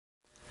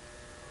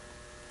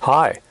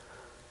Hi,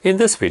 in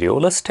this video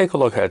let's take a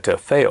look at a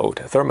failed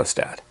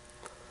thermostat.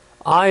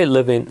 I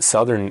live in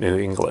southern New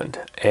England,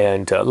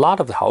 and a lot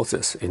of the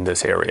houses in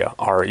this area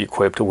are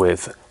equipped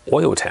with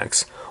oil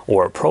tanks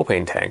or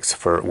propane tanks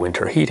for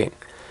winter heating.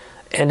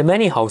 And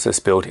many houses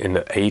built in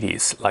the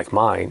 80s, like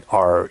mine,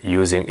 are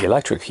using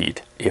electric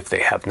heat if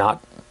they have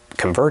not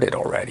converted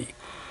already.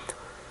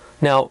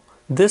 Now,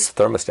 this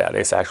thermostat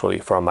is actually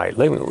from my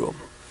living room.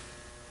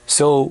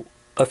 So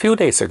a few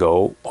days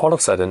ago, all of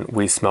a sudden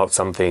we smelled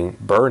something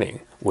burning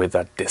with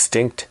a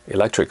distinct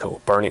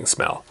electrical burning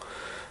smell.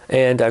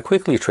 And I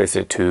quickly traced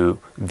it to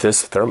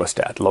this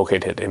thermostat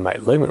located in my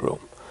living room.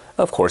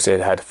 Of course,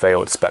 it had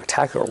failed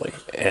spectacularly,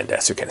 and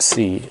as you can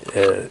see,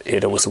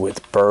 it was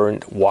with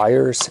burned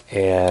wires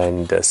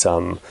and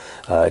some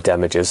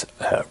damages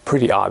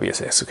pretty obvious,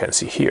 as you can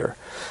see here.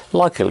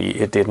 Luckily,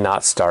 it did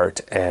not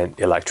start an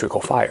electrical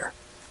fire.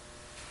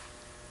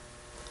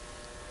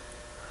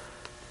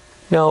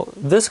 Now,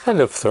 this kind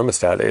of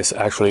thermostat is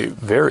actually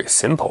very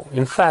simple.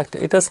 In fact,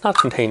 it does not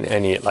contain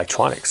any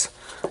electronics.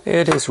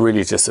 It is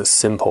really just a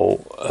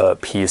simple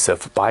piece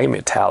of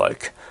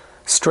bimetallic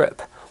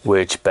strip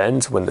which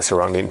bends when the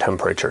surrounding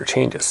temperature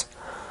changes.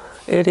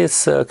 It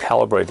is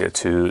calibrated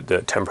to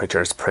the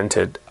temperatures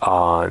printed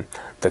on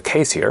the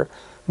case here,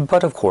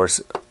 but of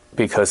course,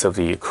 because of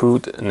the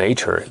crude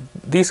nature,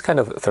 these kind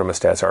of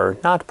thermostats are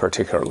not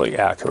particularly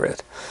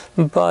accurate,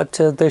 but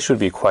they should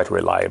be quite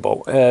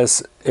reliable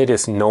as it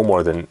is no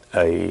more than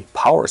a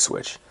power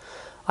switch.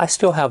 I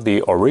still have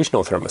the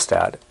original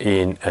thermostat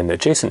in an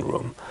adjacent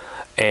room,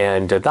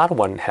 and that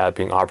one had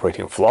been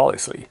operating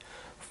flawlessly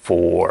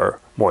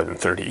for more than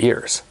 30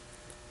 years.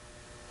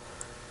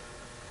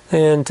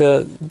 And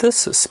this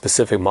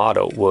specific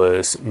model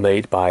was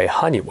made by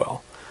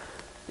Honeywell.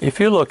 If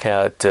you look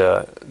at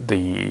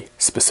the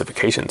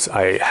specifications,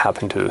 I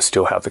happen to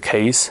still have the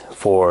case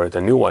for the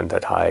new one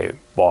that I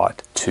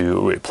bought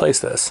to replace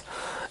this.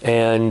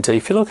 And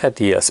if you look at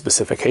the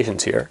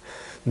specifications here,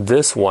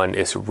 this one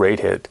is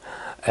rated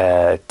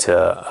at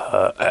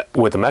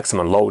with a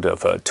maximum load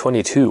of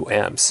 22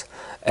 amps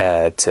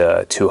at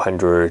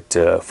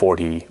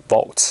 240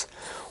 volts,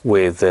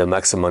 with a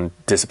maximum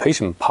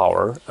dissipation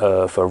power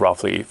of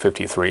roughly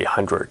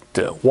 5,300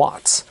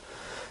 watts.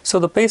 So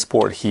the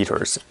baseboard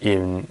heaters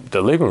in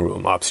the living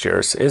room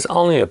upstairs is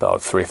only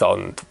about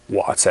 3,000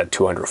 watts at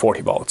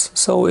 240 volts,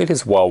 so it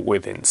is well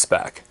within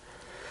spec.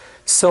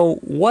 So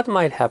what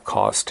might have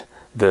caused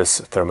this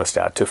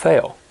thermostat to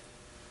fail?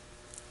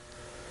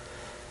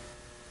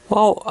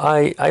 Well,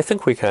 I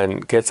think we can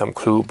get some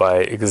clue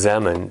by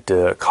examining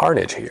the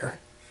carnage here.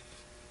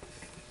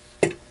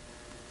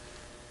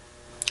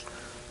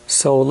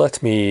 So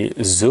let me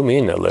zoom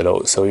in a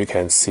little so you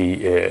can see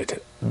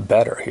it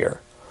better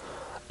here.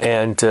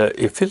 And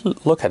if you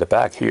look at the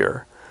back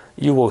here,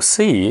 you will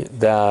see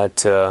that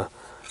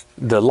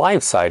the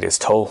live side is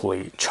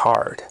totally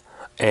charred,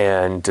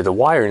 and the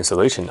wire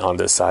insulation on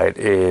this side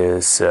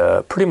is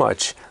pretty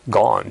much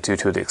gone due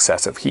to the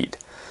excessive heat.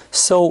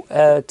 So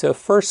at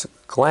first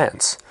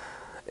glance,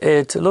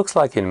 it looks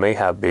like it may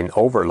have been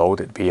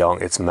overloaded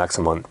beyond its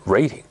maximum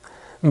rating.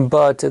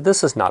 But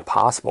this is not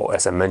possible,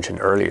 as I mentioned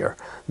earlier.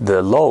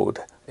 The load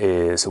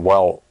is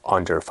well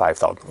under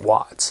 5,000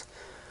 watts.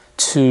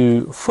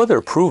 To further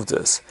prove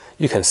this,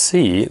 you can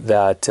see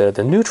that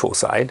the neutral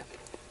side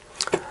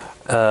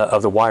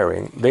of the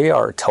wiring, they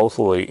are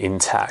totally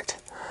intact.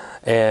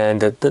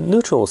 And the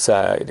neutral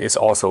side is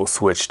also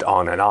switched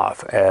on and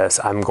off, as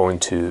I'm going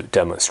to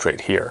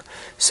demonstrate here.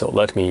 So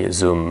let me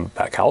zoom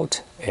back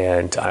out,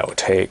 and I'll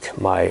take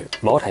my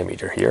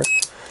multimeter here.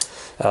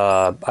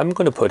 I'm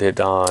going to put it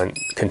on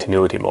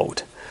continuity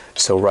mode.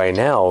 So right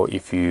now,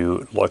 if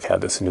you look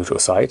at this neutral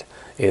side,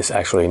 it's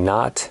actually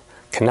not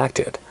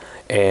connected.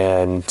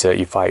 And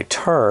if I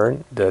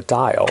turn the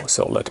dial,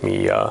 so let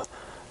me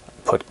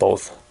put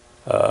both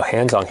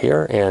hands on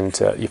here, and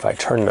if I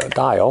turn the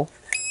dial,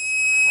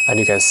 and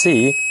you can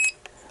see,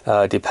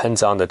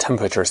 depends on the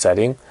temperature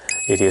setting,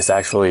 it is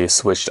actually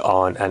switched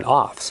on and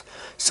off.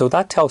 So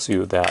that tells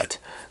you that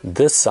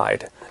this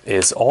side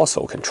is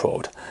also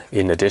controlled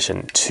in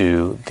addition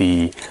to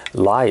the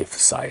live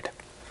side.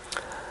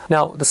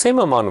 Now, the same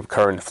amount of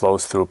current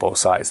flows through both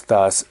sides,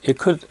 thus it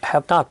could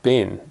have not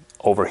been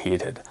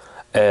overheated,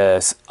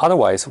 as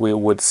otherwise we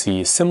would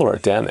see similar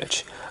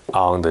damage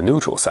on the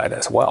neutral side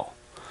as well.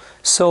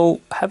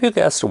 So have you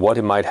guessed what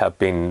it might have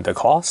been the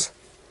cause?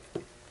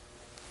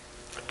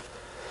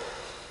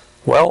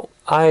 Well,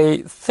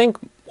 I think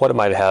what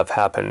might have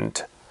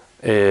happened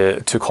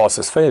to cause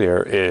this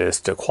failure is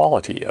the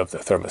quality of the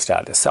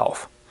thermostat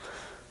itself.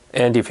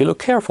 And if you look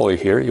carefully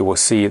here, you will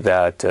see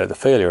that the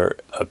failure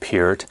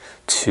appeared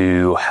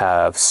to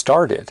have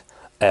started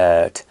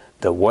at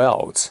the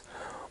welds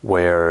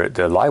where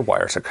the live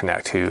wires are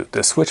connected to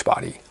the switch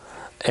body.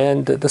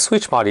 And the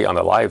switch body on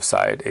the live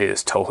side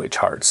is totally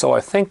charred. So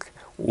I think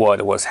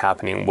what was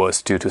happening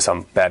was due to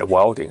some bad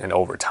welding, and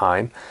over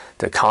time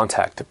the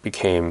contact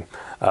became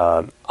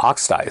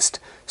oxidized,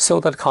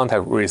 so that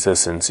contact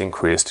resistance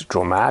increased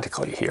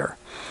dramatically here.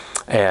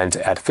 And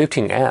at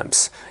 15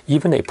 amps,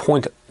 even a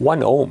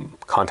 0.1 ohm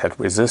contact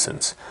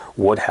resistance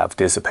would have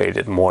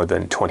dissipated more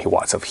than 20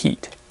 watts of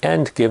heat.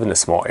 And given the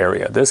small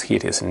area, this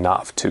heat is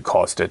enough to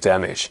cause the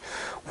damage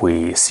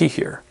we see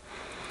here.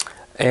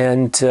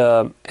 And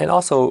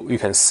also you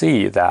can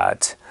see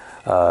that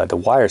the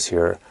wires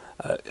here,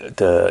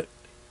 the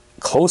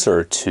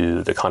closer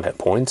to the contact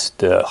points,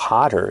 the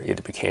hotter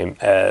it became,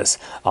 as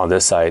on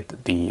this side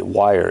the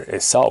wire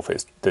itself,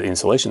 the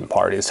insulation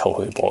part is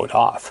totally boiled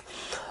off.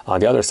 On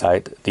the other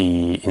side,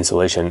 the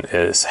insulation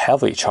is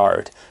heavily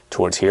charged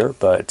towards here,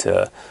 but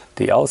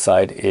the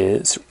outside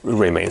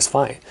remains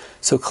fine.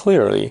 So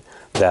clearly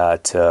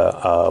that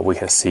we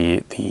can see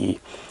the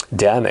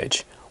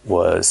damage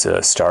was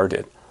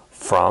started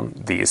from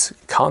these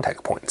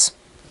contact points.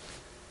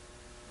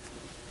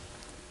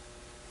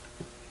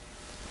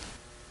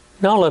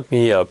 Now let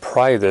me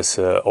pry this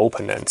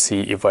open and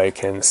see if I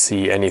can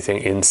see anything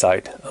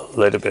inside a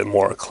little bit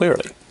more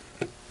clearly.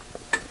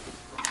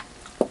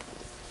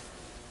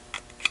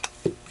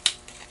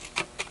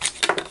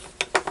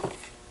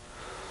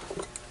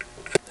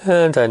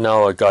 And I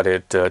now got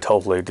it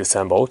totally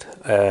disassembled,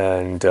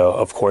 and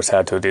of course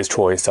had to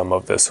destroy some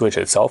of the switch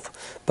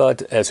itself.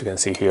 But as you can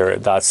see here,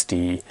 that's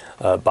the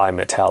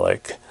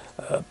bimetallic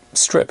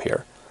strip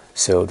here.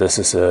 So this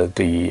is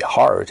the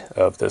heart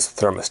of this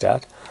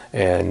thermostat,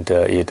 and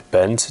it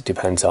bends,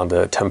 depends on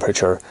the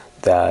temperature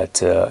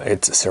that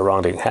its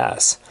surrounding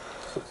has.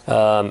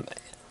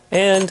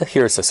 And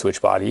here's the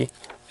switch body,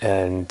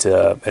 and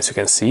as you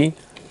can see,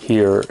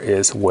 here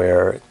is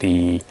where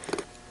the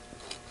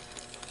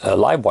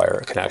live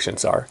wire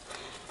connections are.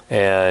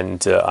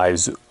 And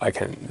I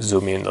can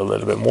zoom in a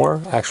little bit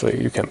more.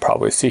 Actually, you can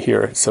probably see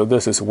here. So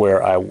this is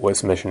where I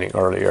was mentioning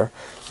earlier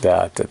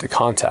that the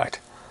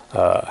contact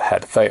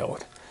had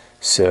failed.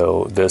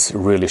 So this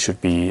really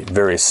should be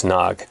very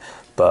snug,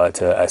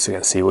 but as you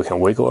can see, we can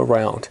wiggle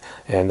around,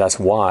 and that's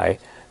why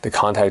the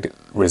contact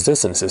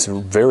resistance is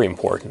very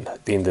important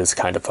in this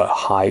kind of a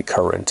high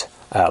current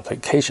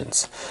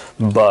applications.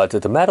 But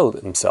the metal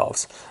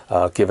themselves,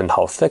 given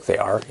how thick they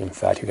are, in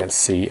fact you can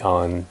see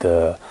on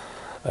the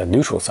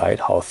neutral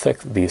side how thick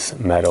these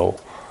metal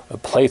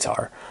plates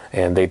are,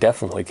 and they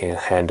definitely can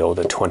handle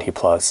the 20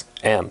 plus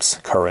amps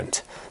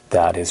current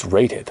that is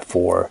rated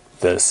for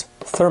this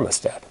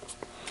thermostat.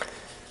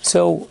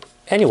 So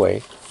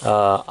anyway,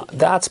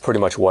 that's pretty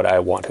much what I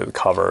wanted to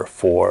cover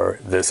for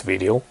this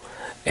video.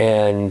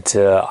 And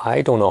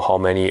I don't know how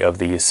many of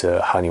these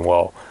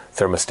Honeywell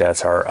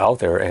thermostats are out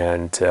there,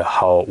 and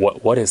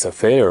what is the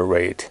failure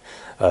rate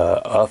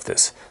of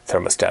this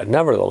thermostat.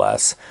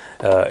 Nevertheless,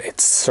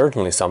 it's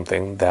certainly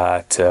something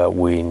that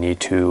we need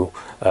to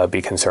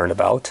be concerned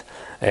about,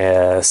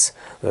 as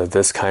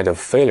this kind of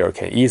failure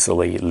can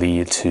easily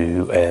lead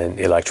to an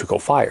electrical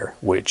fire,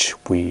 which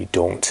we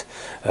don't,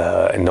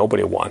 and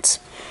nobody wants.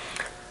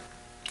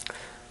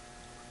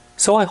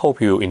 So I hope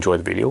you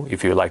enjoyed the video.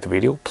 If you liked the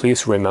video,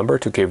 please remember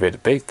to give it a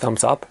big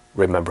thumbs up.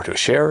 Remember to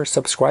share,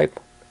 subscribe,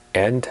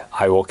 and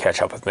I will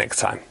catch up with next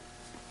time.